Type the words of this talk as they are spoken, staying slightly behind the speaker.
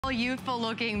Youthful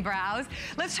looking brows.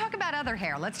 Let's talk about other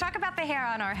hair. Let's talk about the hair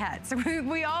on our heads.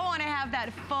 We all want to have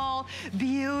that full,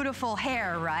 beautiful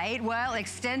hair, right? Well,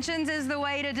 extensions is the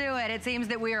way to do it. It seems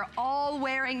that we are all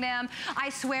wearing them. I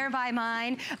swear by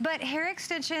mine. But hair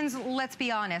extensions, let's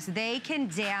be honest, they can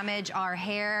damage our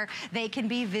hair. They can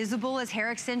be visible as hair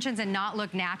extensions and not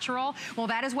look natural. Well,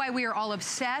 that is why we are all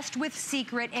obsessed with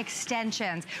Secret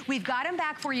extensions. We've got them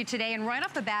back for you today, and right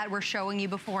off the bat, we're showing you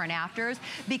before and afters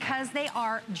because they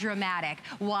are dramatic.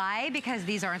 Why? Because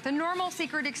these aren't the normal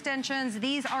Secret extensions.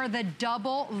 These are the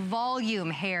double volume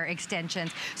hair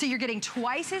extensions. So you're getting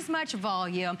twice as much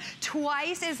volume,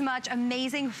 twice as much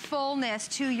amazing fullness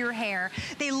to your hair.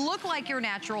 They look like your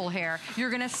natural hair. You're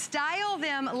gonna style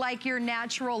them like your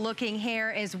natural looking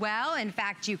hair as well. In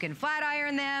fact, you can flat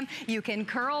iron them, you can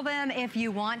curl them if you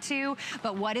want to.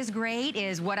 But what is great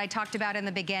is what I talked about in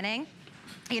the beginning.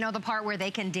 You know, the part where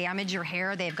they can damage your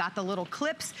hair. They've got the little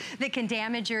clips that can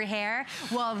damage your hair.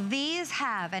 Well, these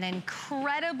have an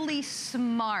incredibly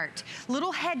smart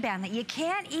little headband that you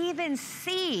can't even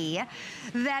see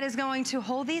that is going to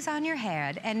hold these on your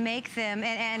head and make them,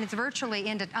 and it's virtually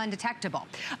undetectable.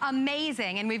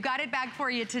 Amazing, and we've got it back for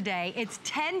you today. It's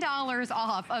 $10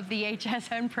 off of the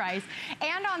HSN price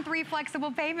and on 3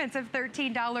 flexible payments of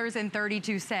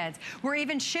 $13.32. We're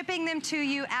even shipping them to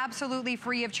you absolutely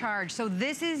free of charge. So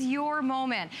this is your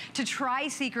moment to try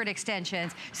Secret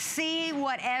extensions. See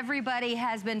what everybody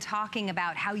has been talking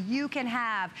about, how you can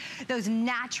have those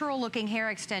natural looking hair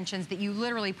extensions that you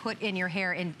literally put in your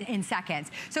hair in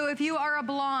seconds. So if you are a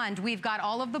blonde, we've got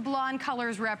all of the blonde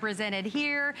colors represented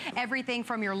here. Everything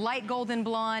from your light golden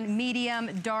blonde,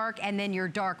 medium, dark, and then your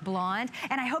dark blonde.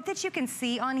 And I hope that you can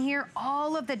see on here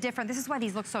all of the different, this is why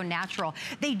these look so natural.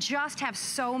 They just have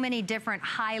so many different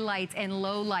highlights and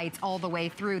lowlights all the way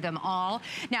through them all.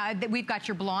 Now, we've got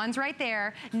your blondes right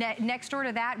there. Next door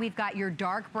to that, we've got your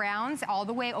dark browns all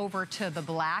the way over to the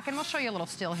black. And we'll show you a little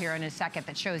still here in a second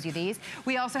that shows you these.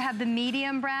 We also have the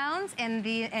medium browns, and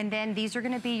then these are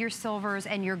gonna be your silvers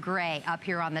and your gray up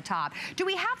here on the top. Do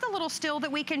we have the little still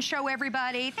that we can show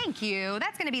everybody? Thank you.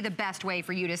 That's gonna be the best way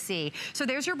for you to see. So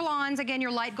there's your blondes, again,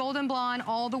 your light golden blonde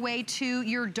all the way to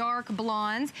your dark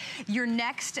blondes. Your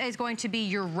next is going to be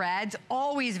your reds,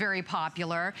 always very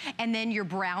popular. And then your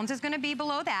browns is gonna be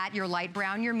below that, your light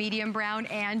brown, your medium brown,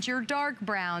 and your dark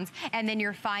browns. And then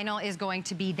your final is going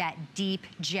to be that deep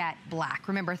jet black.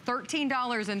 Remember,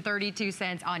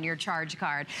 $13.32 on your charge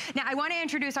card. Now, I want to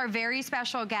introduce our very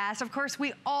special guest. Of course,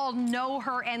 we all know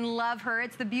her and love her.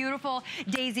 It's the beautiful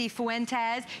Daisy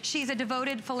Fuentes. She's a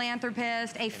devoted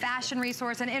philanthropist, a fashion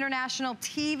resource, an international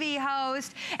TV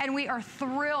host, and we are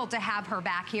thrilled to have her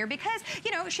back here because,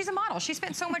 you know, she's a model. She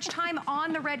spent so much time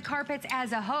on the red carpets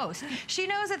as a host. She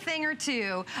knows a thing or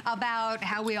two about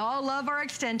how we all love our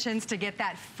extensions to get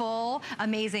that full,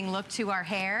 amazing look to our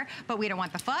hair, but we don't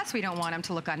want the fuss. We don't want them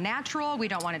to look unnatural. We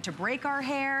don't want it to break our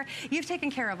hair. You've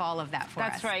taken care of all of that for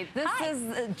us. That's right. This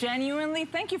is genuinely,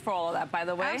 thank you for all of that, by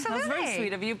the way. Absolutely. That was very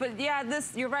sweet of you. But yeah,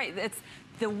 you're right. It's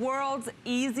the world's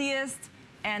easiest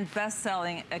and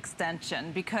best-selling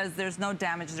extension because there's no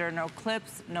damage, there are no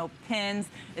clips, no pins.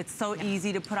 It's so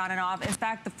easy to put on and off. In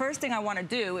fact, the first thing I want to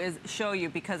do is show you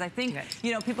because I think,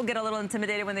 you know, people get a little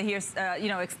intimidated when they hear, you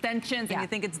know, extensions and you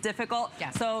think it's difficult.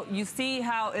 So you see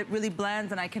how it really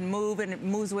blends and I can move and it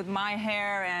moves with my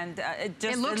hair and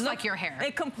it looks like your hair.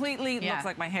 It completely looks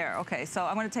like my hair. Okay, so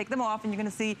I'm going to take them off and you're going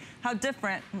to see how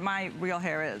different my real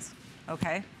hair is.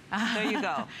 Okay, there you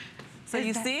go. So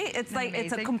you see, it's like,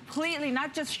 it's a completely,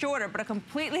 not just shorter, but a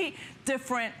completely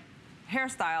different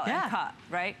hairstyle and cut,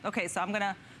 right? Okay, so I'm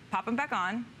gonna pop them back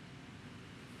on.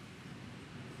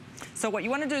 So what you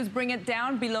wanna do is bring it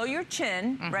down below your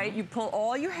chin, right? You pull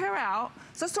all your hair out.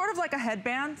 So it's sort of like a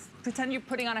headband. Pretend you're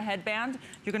putting on a headband.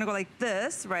 You're gonna go like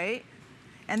this, right?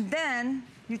 And then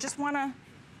you just wanna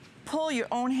pull your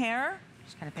own hair,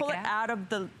 pull it out of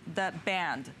that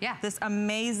band. This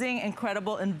amazing,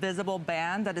 incredible, invisible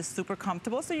band that is super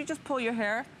comfortable. So you just pull your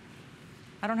hair.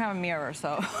 I don't have a mirror,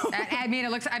 so. I mean,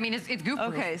 it's goop-proof.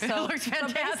 Okay, so, it looks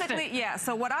fantastic. So basically, yeah,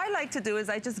 so what I like to do is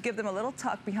I just give them a little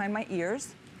tuck behind my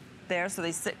ears there so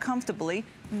they sit comfortably.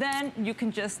 Then you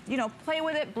can just, you know, play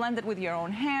with it, blend it with your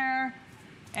own hair.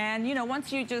 And you know,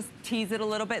 once you just tease it a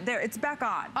little bit, there, it's back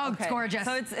on. Oh, it's gorgeous.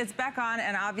 So it's back on,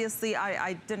 and obviously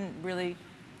I didn't really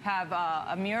have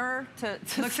a mirror to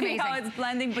see how it's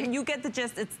blending, but you get the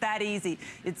gist. It's that easy.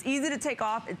 It's easy to take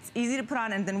off, it's easy to put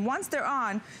on, and then once they're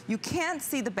on, you can't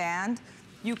see the band,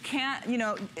 you can't, you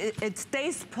know, it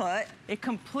stays put. It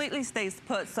completely stays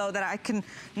put so that I can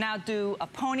now do a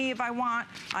pony if I want.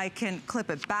 I can clip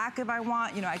it back if I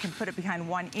want. You know, I can put it behind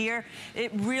one ear.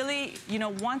 It really, you know,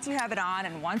 once you have it on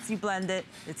and once you blend it,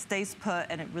 it stays put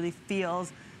and it really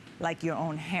feels like your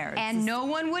own hair. And no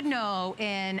one would know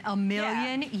in a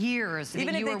million years that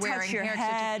even you if were they wearing touch your hair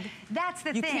head, extensions. That's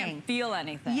the you thing. can't feel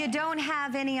anything. You don't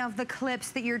have any of the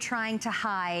clips that you're trying to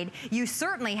hide. You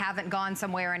certainly haven't gone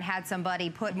somewhere and had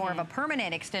somebody put more of a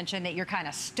permanent extension that you're kind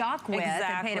of stuck with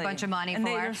and paid a bunch of money and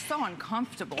for. And they're so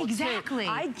uncomfortable. Exactly.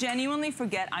 Too. I genuinely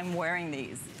forget I'm wearing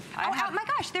these. Oh my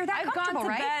gosh, they're that comfortable,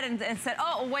 right? I've gone to bed and said,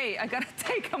 oh, wait, I got to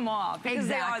take them off because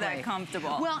they are that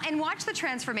comfortable. Well, and watch the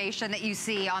transformation that you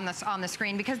see on the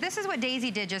screen, because this is what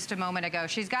Daisy did just a moment ago.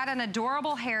 She's got an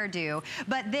adorable hairdo,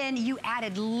 but then you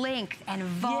added length and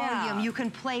volume. You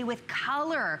can play with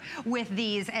color with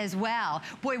these as well.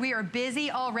 Boy, we are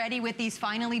busy already with these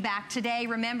finally back today.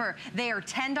 Remember, they are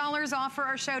 $10 off for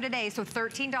our show today, so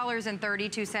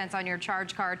 $13.32 on your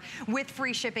charge card with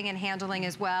free shipping and handling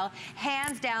as well.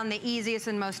 Hands down, the easiest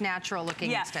and most natural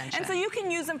looking extension. And so you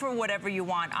can use them for whatever you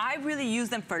want. I really use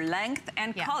them for length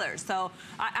and color. So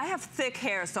I have thick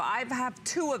hair, so I have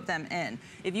 2 of them in.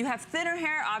 If you have thinner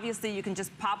hair, obviously you can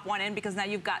just pop one in because now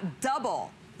you've got double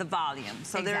the volume.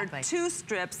 So there are 2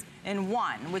 strips in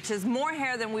one, which is more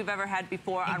hair than we've ever had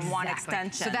before on one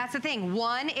extension. So that's the thing.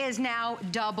 One is now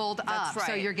doubled up.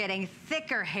 So you're getting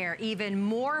thicker hair, even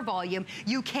more volume.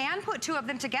 You can put 2 of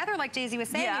them together, like Daisy was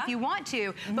saying, if you want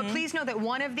to, but please know that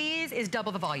one of these is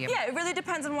double the volume. Yeah, it really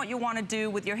depends on what you want to do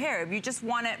with your hair. If you just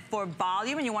want it for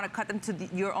volume and you want to cut them to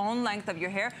your own length of your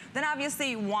hair, then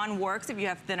obviously one works if you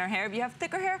have thinner hair. If you have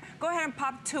thicker hair, go ahead and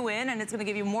pop 2 in and it's going to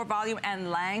give you more volume and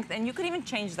length, and you could even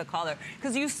change the color,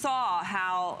 because you saw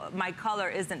how my color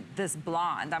isn't this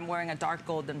blonde. I'm wearing a dark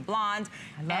golden blonde.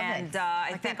 I love it.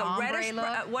 I think a reddish,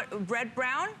 red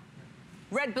brown?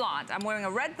 Red blonde. I'm wearing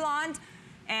a red blonde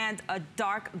and a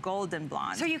dark golden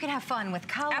blonde. So you can have fun with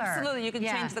color. Absolutely, you can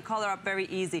change the color up very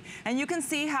easy. And you can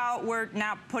see how we're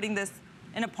now putting this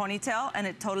in a ponytail and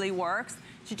it totally works.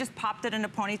 She just popped it in a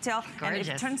ponytail. Gorgeous. And if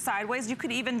it turns sideways, you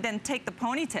could even then take the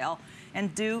ponytail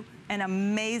and do an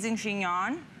amazing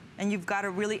chignon. And you've got a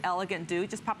really elegant do.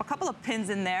 Just pop a couple of pins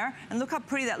in there, and look how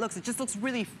pretty that looks. It just looks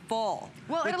really full.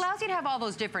 Well, it allows you to have all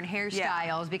those different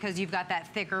hairstyles because you've got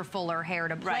that thicker, fuller hair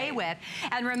to play with.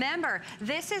 And remember,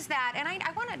 this is that, and I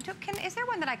want to, is there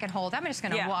one that I can hold? I'm just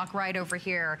gonna walk right over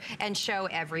here and show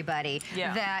everybody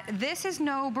that this is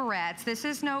no barrettes, this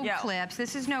is no clips,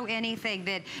 this is no anything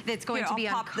that's going to be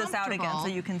uncomfortable. I'll pop this out again so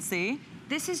you can see.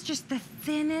 This is just the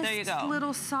thinnest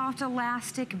little soft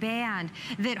elastic band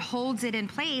that holds it in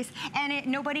place, and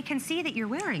nobody can see that you're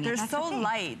wearing it. They're so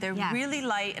light. They're really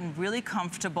light and really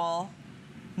comfortable.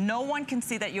 No one can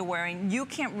see that you're wearing. You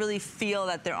can't really feel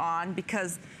that they're on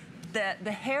because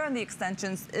the hair and the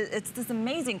extensions, it's this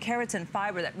amazing keratin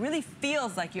fiber that really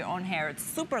feels like your own hair. It's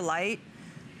super light.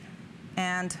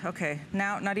 And okay,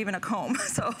 now not even a comb,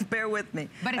 so bear with me.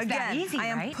 But it's that easy,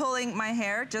 right? I am pulling my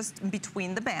hair just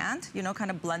between the band, you know,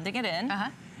 kind of blending it in.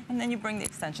 And then you bring the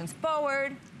extensions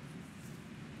forward.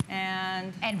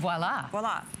 And voila.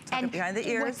 Voila. Tuck it behind the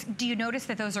ears. Do you notice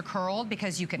that those are curled?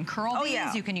 Because you can curl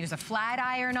these, you can use a flat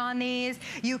iron on these.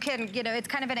 You can, you know, it's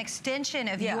kind of an extension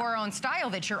of your own style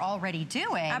that you're already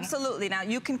doing. Absolutely. Now,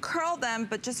 you can curl them,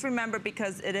 but just remember,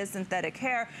 because it is synthetic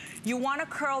hair, you want to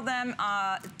curl them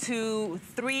to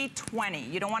 320.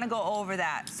 You don't want to go over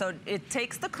that. So it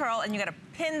takes the curl, and you got to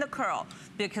pin the curl,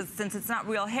 because since it's not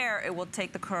real hair, it will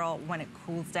take the curl when it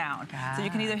cools down. So you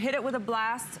can either hit it with a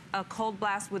blast, a cold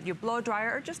blast with your blow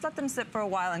dryer, or just let them sit for a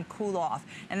while and cool off.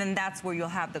 And then that's where you'll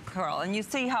have the curl. And you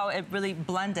see how it really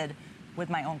blended with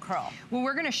my own curl. Well,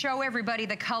 we're gonna show everybody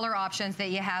the color options that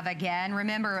you have again.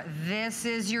 Remember, this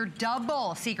is your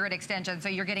double secret extension, so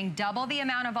you're getting double the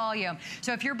amount of volume.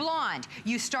 So if you're blonde,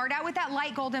 you start out with that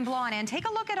light golden blonde, and take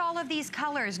a look at all of these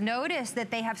colors. Notice that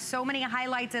they have so many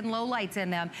highlights and lowlights in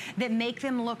them that make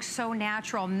them look so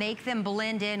natural, make them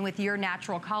blend in with your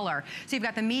natural color. So you've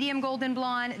got the medium golden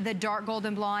blonde, the dark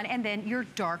golden blonde, and then your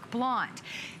dark blonde.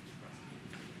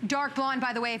 Dark blonde,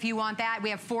 by the way, if you want that, we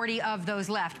have 40 of those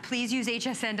left. Please use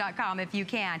hsn.com if you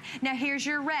can. Now here's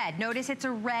your red. Notice it's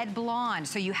a red blonde,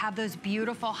 so you have those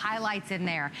beautiful highlights in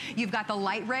there. You've got the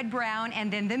light red brown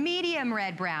and then the medium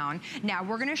red brown. Now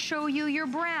we're gonna show you your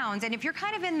browns, and if you're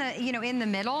kind of in the, you know, in the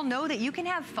middle, know that you can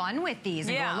have fun with these.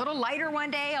 And go a little lighter one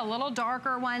day, a little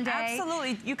darker one day.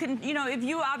 Absolutely. You can, you know, if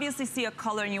you obviously see a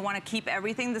color and you want to keep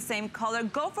everything the same color,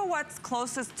 go for what's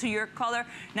closest to your color.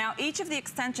 Now each of the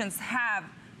extensions have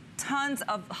tons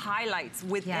of highlights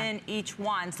within each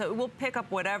one, so it will pick up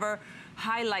whatever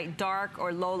highlight dark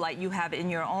or low light you have in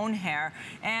your own hair.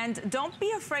 And don't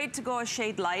be afraid to go a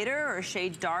shade lighter or a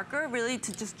shade darker, really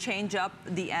to just change up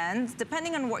the ends,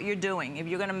 depending on what you're doing. If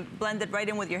you're gonna blend it right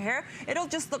in with your hair, it'll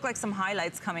just look like some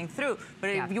highlights coming through. But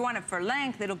if you want it for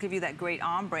length, it'll give you that great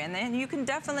ombre. And then you can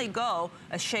definitely go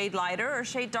a shade lighter or a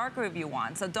shade darker if you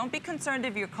want. So don't be concerned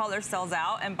if your color sells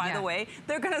out. And by the way,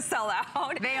 they're gonna sell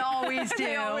out. They always do.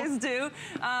 They always do.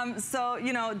 So,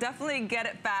 you know, definitely get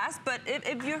it fast. But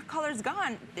if your color's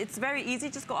gone, it's very easy.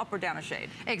 Just go up or down a shade.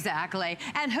 Exactly.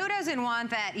 And who doesn't want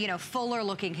that, you know, fuller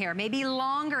looking hair, maybe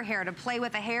longer hair to play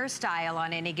with a hairstyle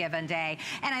on any given day.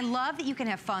 And I love that you can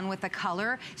have fun with the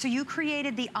color. So you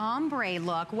created the ombre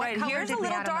look. What color here's did a we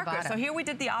little add on the darker. bottom? So here we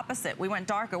did the opposite. We went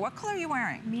darker. What color are you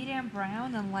wearing? Medium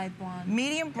brown and light blonde.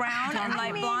 Medium brown and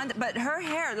light blonde. But her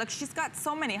hair, look, she's got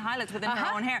so many highlights within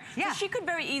her own hair. So she could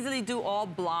very easily do all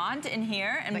blonde in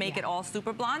here and make it all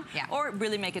super blonde, or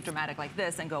really make it dramatic like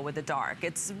this and go with the dark.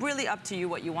 It's really up to you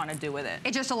what you want to do with it.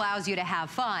 It just allows you to have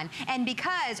fun. And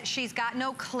because she's got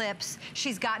no clips,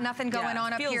 she's got nothing going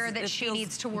on up here that she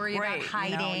needs to worry about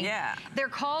hiding. You know? They're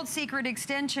called secret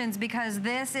extensions because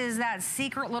this is that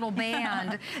secret little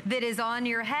band that is on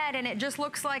your head, and it just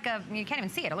looks like a, you can't even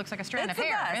see it, it looks like a strand of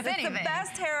hair. It's the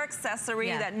best hair accessory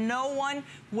that no one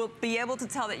will be able to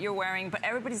tell that you're wearing, but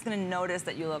everybody's going to notice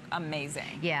that you look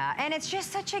amazing. Yeah, and it's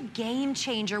just such a game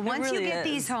changer. Once you get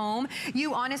these home,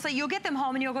 you honestly, you'll get them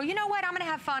home and you'll go, you know what, I'm going to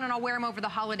have fun and I'll wear them over the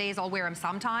holidays. I'll wear them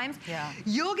sometimes.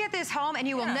 You'll get this home and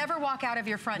you will never walk out of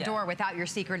your front door without your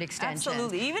secret extension.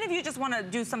 Absolutely. Even if you just want to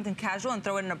do something casual and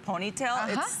throw it in a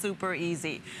ponytail, it's super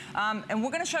easy. And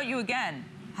we're going to show you again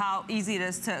how easy it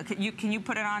is to, can you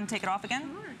put it on and take it off again?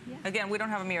 Sure. Again, we don't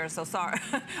have a mirror, so sorry.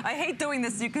 I hate doing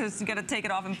this because you got to take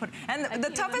it off and put. And the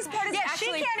toughest part is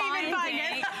actually she can't even find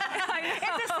it.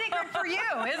 It's a secret for you,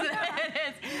 isn't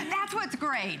it? That's what's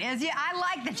great. Is I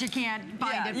like that you can't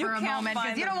find it for a moment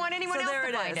because you don't want anyone else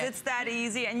to find it. It's that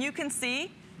easy, and you can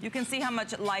see how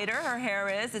much lighter her hair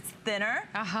is. It's thinner.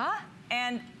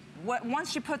 And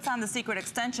once she puts on the secret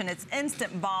extension, it's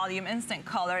instant volume, instant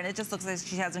color, and it just looks like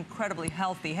she has incredibly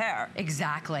healthy hair.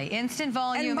 Exactly. Instant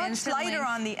volume, and much lighter length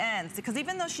on the ends, because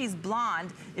even though she's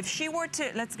blonde, if she were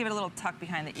to, let's give it a little tuck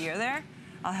behind the ear there.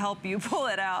 I'll help you pull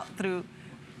it out through,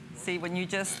 see, when you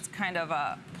just kind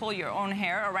of pull your own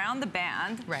hair around the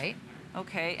band. Right.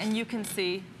 Okay, and you can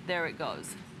see, there it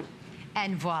goes.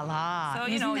 And voila. So,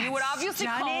 you know, you would obviously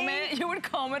comb it. You would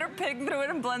comb it or pick through it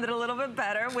and blend it a little bit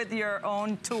better with your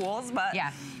own tools. But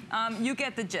you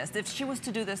get the gist. If she was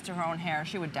to do this to her own hair,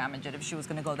 she would damage it if she was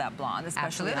going to go that blonde,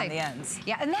 especially on the ends.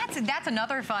 Yeah, and that's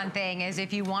another fun thing is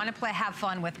if you want to have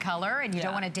fun with color and you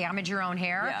don't want to damage your own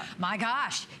hair, my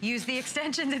gosh, use the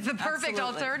extensions. It's the perfect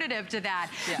alternative to that.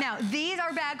 Now, these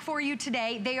are back for you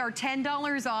today. They are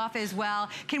 $10 off as well.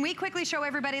 Can we quickly show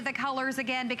everybody the colors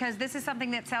again? Because this is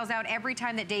something that sells out every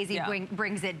time that Daisy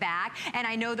brings it back. And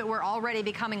I know that we're already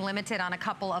becoming limited on a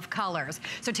couple of colors.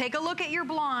 So take a look at your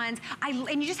blondes.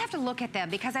 And you just have to look at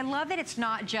them because I love that it's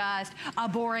not just a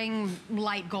boring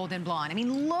light golden blonde. I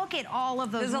mean, look at all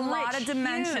of those There's a lot of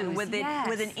dimension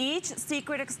within each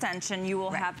secret extension. You will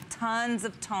have tons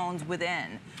of tones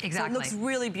within. Exactly. So it looks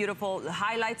really beautiful.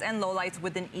 Highlights and lowlights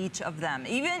within each of them.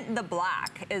 Even the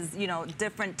black is, you know,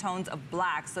 different tones of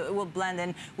black, so it will blend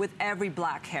in with every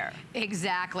black hair.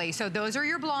 Exactly. So those are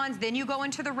your blondes. Then you go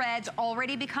into the reds,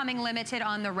 already becoming limited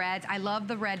on the reds. I love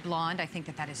the red blonde. I think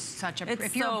that is such a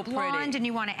if you're blonde and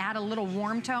you want to add a little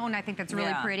warm tone, I think that's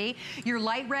really pretty. Your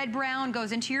light red brown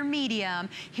goes into your medium.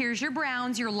 Here's your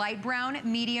browns, your light brown,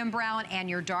 medium brown, and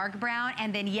your dark brown.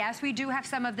 And then yes, we do have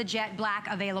some of the jet black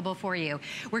available for you.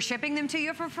 We're shipping them to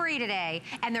you for free today,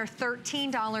 and they're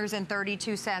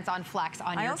 $13.32 on Flex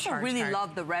on your charge card. I also really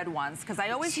love the red ones because I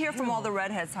always hear from all the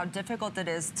redheads how difficult it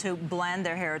is to blend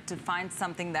their hair, to find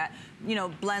something that, you know,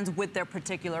 blends with their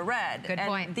particular red. Good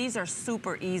point. And these are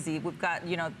super easy. We've got,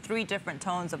 you know, 3 different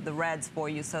tones of the reds for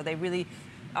you, so they really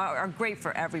are great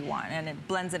for everyone, and it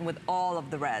blends in with all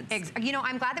of the reds. You know,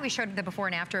 I'm glad that we showed the before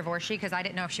and after of Orshi because I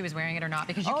didn't know if she was wearing it or not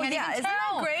because you can't even tell. Isn't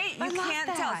that great? You can't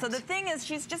tell. That. So the thing is,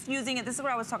 she's just using it. This is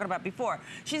what I was talking about before.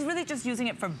 She's really just using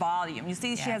it for volume. You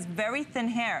see, she has very thin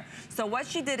hair. So what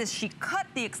she did is she cut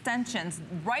the extensions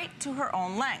right to her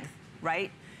own length,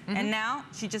 right? And now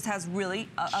she just has really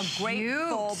a great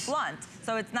full blunt.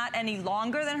 So it's not any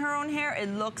longer than her own hair. It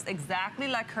looks exactly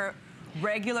like her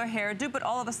regular hairdo, but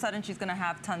all of a sudden she's going to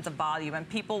have tons of volume, and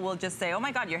people will just say, oh my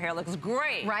God, your hair looks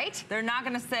great. Right? They're not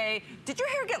going to say, did your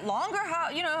hair get longer? How,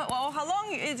 you know, well, how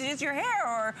long is your hair?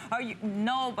 Or are you,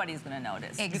 nobody's gonna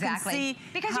notice. Exactly. You can see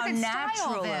because how you can natural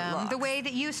style it them looks. the way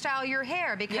that you style your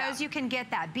hair, because you can get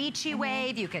that beachy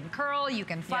wave, you can curl, you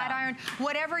can flat iron,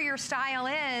 whatever your style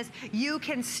is, you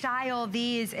can style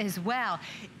these as well.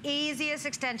 Easiest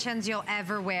extensions you'll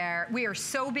ever wear. We are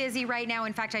so busy right now.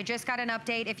 In fact, I just got an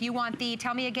update. If you want the,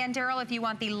 tell me again, Daryl, if you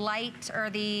want the light or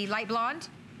the light blonde.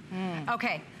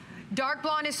 Okay, dark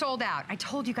blonde is sold out. I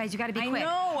told you guys, you gotta be quick. I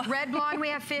know. Red blonde, we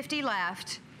have 50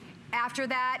 left. After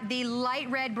that, the light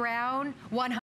red brown, 100.